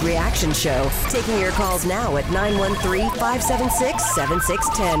the Red Reaction Show. Taking your calls now at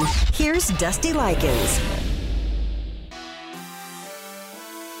 913-576-7610. Here's Dusty Likens.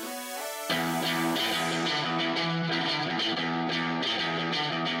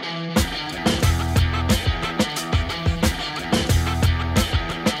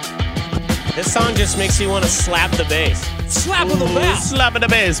 This song just makes you want to slap the bass. Slap with the bass. Slap with the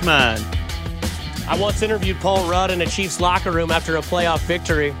bass, man. I once interviewed Paul Rudd in a Chiefs locker room after a playoff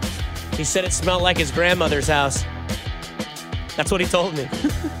victory. He said it smelled like his grandmother's house. That's what he told me.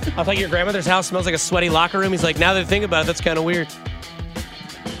 I was like, your grandmother's house smells like a sweaty locker room? He's like, now that I think about it, that's kind of weird.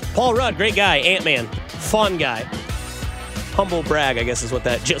 Paul Rudd, great guy. Ant-Man. Fun guy. Humble brag, I guess is what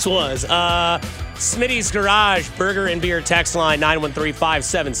that just was. Smitty's Garage, Burger and Beer text line,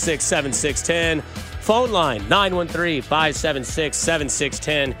 913-576-7610. Phone line,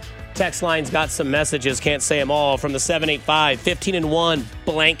 913-576-7610. Text line's got some messages, can't say them all, from the 785, 15-1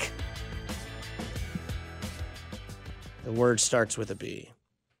 blank. The word starts with a B.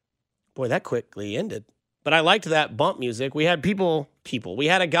 Boy, that quickly ended. But I liked that bump music. We had people. We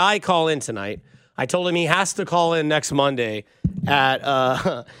had a guy call in tonight. I told him he has to call in next Monday at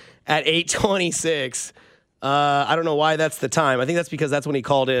 8:26. I don't know why that's the time. I think that's because that's when he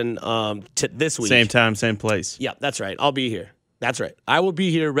called in to this week. Same time, same place. Yeah, that's right. I'll be here. That's right. I will be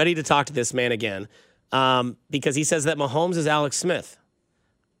here ready to talk to this man again because he says that Mahomes is Alex Smith.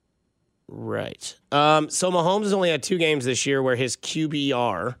 Right. So Mahomes has only had 2 games this year where his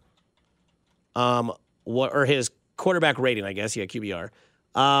QBR, or his quarterback rating, I guess, QBR,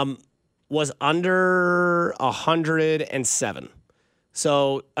 was under 107.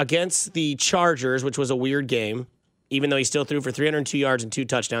 So against the Chargers, which was a weird game, even though he still threw for 302 yards and 2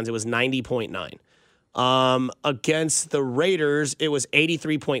 touchdowns, it was 90.9. Against the Raiders, it was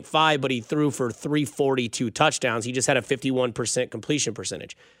 83.5, but he threw for 342 touchdowns. He just had a 51% completion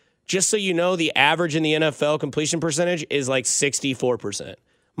percentage. Just so you know, the average in the NFL completion percentage is like 64%.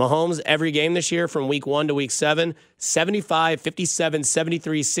 Mahomes, every game this year from week 1 to week 7, 75, 57,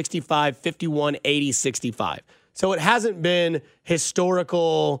 73, 65, 51, 80, 65. So it hasn't been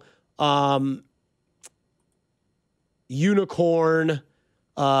historical unicorn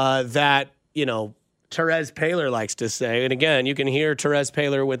that, Terez Paylor likes to say. And again, you can hear Terez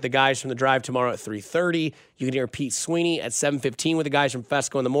Paylor with the guys from The Drive tomorrow at 3:30. You can hear Pete Sweeney at 7:15 with the guys from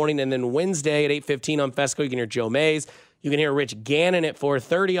Fesco in the morning. And then Wednesday at 8:15 on Fesco, you can hear Joe Mays. You can hear Rich Gannon at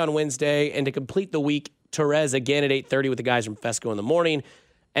 4:30 on Wednesday. And to complete the week, Terez again at 8:30 with the guys from Fesco in the morning.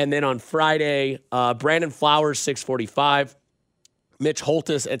 And then on Friday, Brandon Flowers, 6:45. Mitch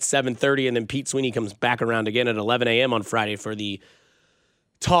Holtis at 7:30. And then Pete Sweeney comes back around again at 11 a.m. on Friday for the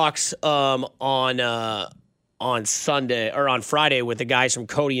talks on Sunday or on Friday with the guys from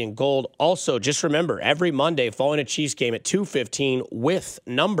Cody and Gold. Also, just remember, every Monday following a Chiefs game at 2:15 with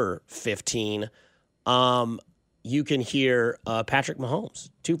number 15, you can hear Patrick Mahomes,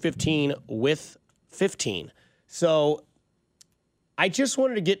 2:15 with 15. So I just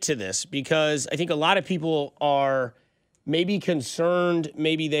wanted to get to this because I think a lot of people are maybe concerned,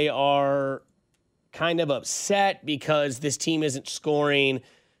 maybe they are kind of upset because this team isn't scoring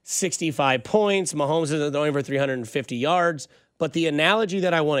 65 points. Mahomes is throwing for 350 yards. But the analogy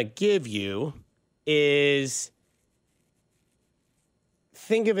that I want to give you is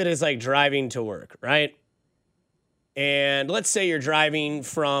think of it as like driving to work, right? And let's say you're driving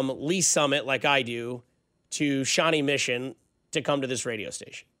from Lee Summit, like I do, to Shawnee Mission to come to this radio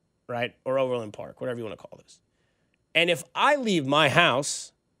station, right? Or Overland Park, whatever you want to call this. And if I leave my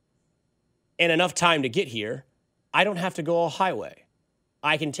house in enough time to get here, I don't have to go all highway.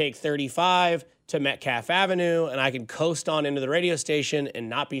 I can take 35 to Metcalf Avenue, and I can coast on into the radio station and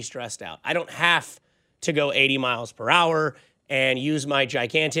not be stressed out. I don't have to go 80 miles per hour and use my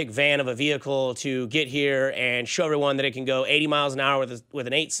gigantic van of a vehicle to get here and show everyone that it can go 80 miles an hour with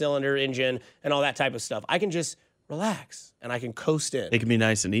an 8-cylinder engine and all that type of stuff. I can just relax, and I can coast in. It can be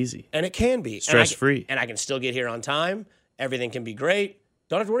nice and easy. And it can be. Stress-free. And I can still get here on time. Everything can be great.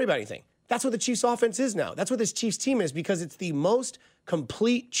 Don't have to worry about anything. That's what the Chiefs offense is now. That's what this Chiefs team is because it's the most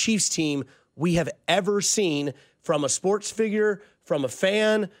complete Chiefs team we have ever seen from a sports figure, from a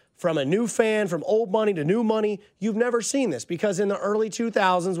fan, from a new fan, from old money to new money. You've never seen this because in the early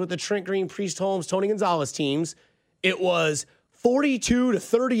 2000s with the Trent Green, Priest Holmes, Tony Gonzalez teams, it was 42 to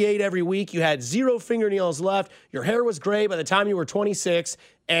 38 every week. You had 0 fingernails left. Your hair was gray by the time you were 26,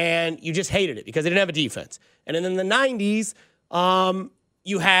 and you just hated it because they didn't have a defense. And then in the 90s,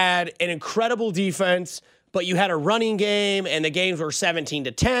 you had an incredible defense, but you had a running game, and the games were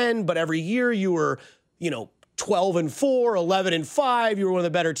 17-10. But every year you were, 12-4, 11-5. You were one of the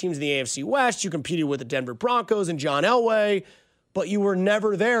better teams in the AFC West. You competed with the Denver Broncos and John Elway, but you were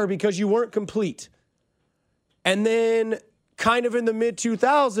never there because you weren't complete. And then kind of in the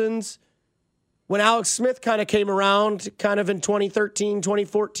mid-2000s, when Alex Smith kind of came around, kind of in 2013,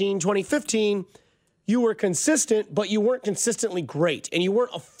 2014, 2015, you were consistent, but you weren't consistently great, and you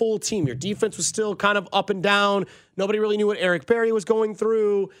weren't a full team. Your defense was still kind of up and down. Nobody really knew what Eric Berry was going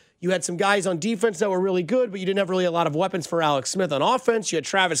through. You had some guys on defense that were really good, but you didn't have really a lot of weapons for Alex Smith on offense. You had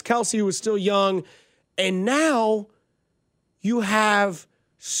Travis Kelce, who was still young. And now you have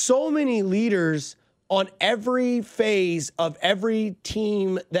so many leaders on every phase of every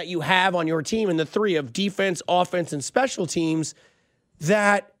team that you have on your team in the three of defense, offense, and special teams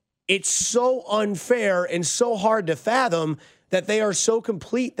that it's so unfair and so hard to fathom that they are so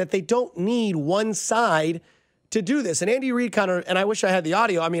complete that they don't need one side to do this. And Andy Reid and I wish I had the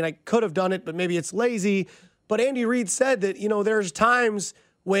audio. I mean, I could have done it, but maybe it's lazy. But Andy Reid said that, there's times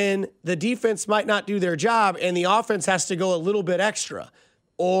when the defense might not do their job and the offense has to go a little bit extra.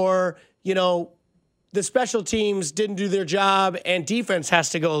 Or, the special teams didn't do their job and defense has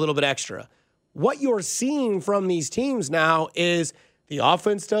to go a little bit extra. What you're seeing from these teams now is the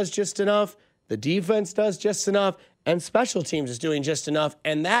offense does just enough, the defense does just enough, and special teams is doing just enough,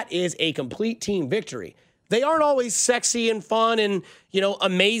 and that is a complete team victory. They aren't always sexy and fun and,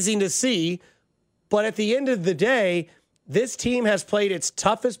 amazing to see, but at the end of the day, this team has played its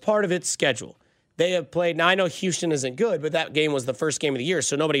toughest part of its schedule. They have played, now I know Houston isn't good, but that game was the first game of the year,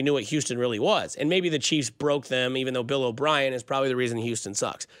 so nobody knew what Houston really was. And maybe the Chiefs broke them, even though Bill O'Brien is probably the reason Houston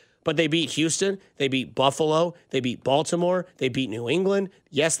sucks. But they beat Houston, they beat Buffalo, they beat Baltimore, they beat New England.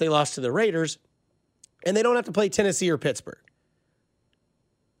 Yes, they lost to the Raiders, and they don't have to play Tennessee or Pittsburgh.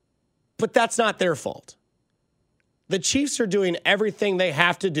 But that's not their fault. The Chiefs are doing everything they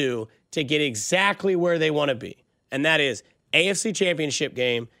have to do to get exactly where they want to be, and that is AFC Championship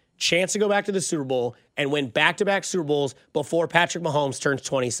game, chance to go back to the Super Bowl, and win back-to-back Super Bowls before Patrick Mahomes turns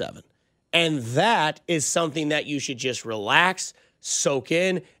 27. And that is something that you should just relax, soak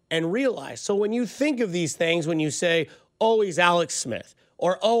in, and realize. So when you think of these things, when you say, oh, he's Alex Smith,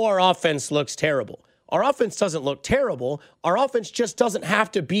 or oh, our offense looks terrible, Our offense doesn't look terrible. Our offense just doesn't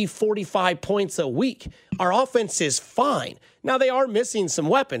have to be 45 points a week. Our offense is fine. Now, they are missing some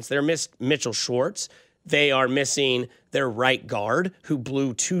weapons. They're missed Mitchell Schwartz. They are missing their right guard, who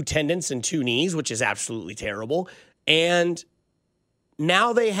blew 2 tendons and 2 knees, which is absolutely terrible. And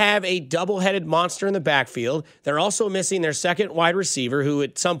now they have a double-headed monster in the backfield. They're also missing their second wide receiver, who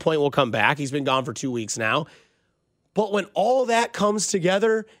at some point will come back. He's been gone for 2 weeks now. But when all that comes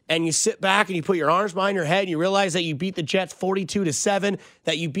together and you sit back and you put your arms behind your head and you realize that you beat the Jets 42-7,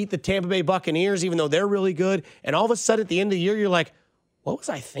 that you beat the Tampa Bay Buccaneers, even though they're really good, and all of a sudden at the end of the year, you're like, what was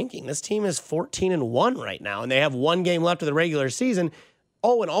I thinking? This team is 14-1 right now, and they have 1 game left of the regular season.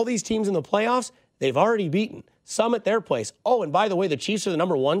 Oh, and all these teams in the playoffs, they've already beaten. Some at their place. Oh, and by the way, the Chiefs are the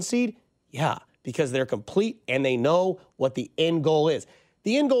number 1 seed? Yeah, because they're complete and they know what the end goal is.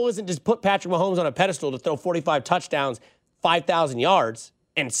 The end goal isn't just put Patrick Mahomes on a pedestal to throw 45 touchdowns, 5,000 yards,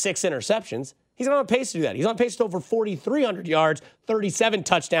 and 6 interceptions. He's not on pace to do that. He's on pace to over 4,300 yards, 37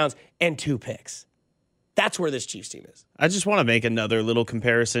 touchdowns, and 2 picks. That's where this Chiefs team is. I just want to make another little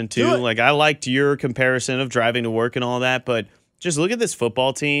comparison, too. Like, I liked your comparison of driving to work and all that, but just look at this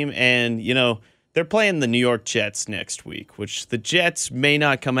football team, and, you know, they're playing the New York Jets next week, which the Jets may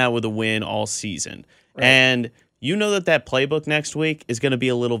not come out with a win all season. Right. And you know that playbook next week is going to be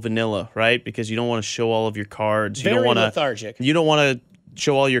a little vanilla, right? Because you don't want to show all of your cards. Very lethargic. You don't want to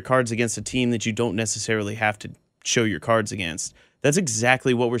show all your cards against a team that you don't necessarily have to show your cards against. That's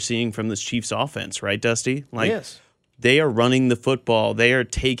exactly what we're seeing from this Chiefs offense, right, Dusty? Like, yes. They are running the football. They are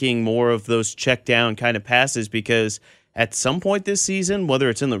taking more of those check down kind of passes because at some point this season, whether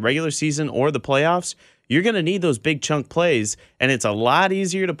it's in the regular season or the playoffs, you're going to need those big chunk plays, and it's a lot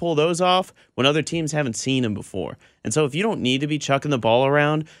easier to pull those off when other teams haven't seen them before. And so if you don't need to be chucking the ball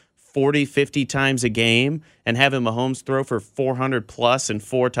around 40, 50 times a game and having Mahomes throw for 400+ and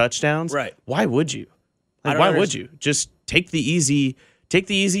 4 touchdowns, right? Why would you? Like, why would you? Just take the easy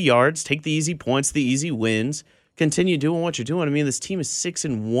yards, take the easy points, the easy wins, continue doing what you're doing. I mean, this team is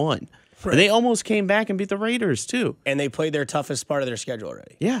 6-1. Right. And they almost came back and beat the Raiders, too. And they played their toughest part of their schedule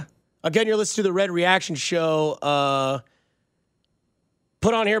already. Yeah. Again, you're listening to the Red Reaction Show,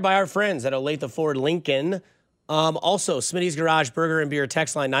 put on here by our friends at Olathe Ford Lincoln. Also, Smitty's Garage Burger and Beer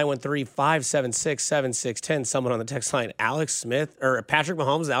text line 913-576-7610. Someone on the text line, Patrick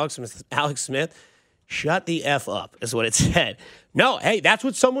Mahomes, Alex Smith. Shut the F up is what it said. No, hey, that's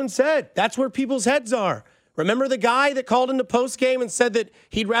what someone said. That's where people's heads are. Remember the guy that called into postgame and said that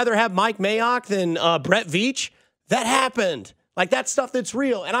he'd rather have Mike Mayock than Brett Veach? That happened. Like, that's stuff that's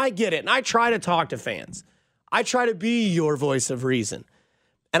real, and I get it, and I try to talk to fans. I try to be your voice of reason,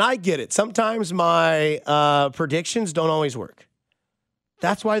 and I get it. Sometimes my predictions don't always work.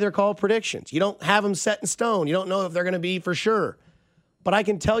 That's why they're called predictions. You don't have them set in stone. You don't know if they're going to be for sure. But I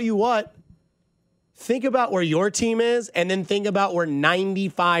can tell you what, think about where your team is, and then think about where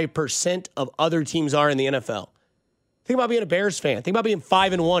 95% of other teams are in the NFL. Think about being a Bears fan. Think about being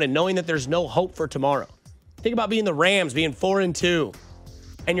 5-1 and knowing that there's no hope for tomorrow. Think about being the Rams, being 4-2,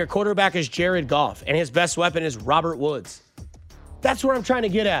 and your quarterback is Jared Goff, and his best weapon is Robert Woods. That's where I'm trying to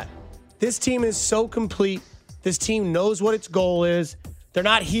get at. This team is so complete. This team knows what its goal is. They're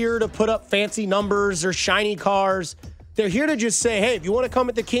not here to put up fancy numbers or shiny cars. They're here to just say, hey, if you want to come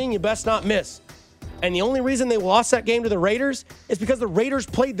at the king, you best not miss. And the only reason they lost that game to the Raiders is because the Raiders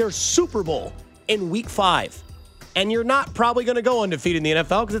played their Super Bowl in Week 5. And you're not probably going to go undefeated in the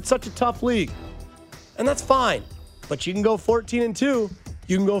NFL because it's such a tough league. And that's fine. But you can go 14-2.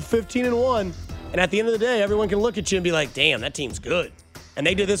 You can go 15-1. And at the end of the day, everyone can look at you and be like, damn, that team's good. And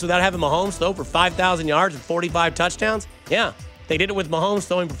they did this without having Mahomes throw for 5,000 yards and 45 touchdowns? Yeah. They did it with Mahomes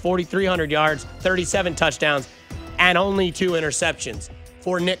throwing for 4,300 yards, 37 touchdowns, and only 2 interceptions.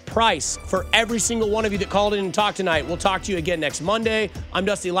 For Nick Price, for every single one of you that called in and talked tonight, we'll talk to you again next Monday. I'm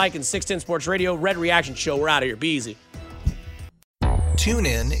Dusty Likens, 610 Sports Radio, Red Reaction Show. We're out of here. Be easy.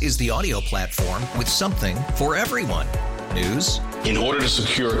 TuneIn is the audio platform with something for everyone. News. In order to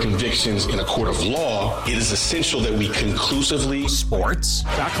secure convictions in a court of law, it is essential that we conclusively. Sports.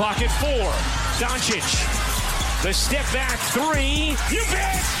 Shot clock at 4. Doncic. The step back 3. You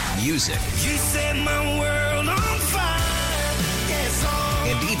bet. Music. You set my world on fire. Yes,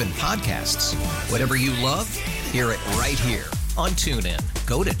 and even podcasts. Whatever you love, hear it right here on TuneIn.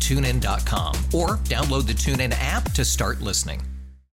 Go to TuneIn.com or download the TuneIn app to start listening.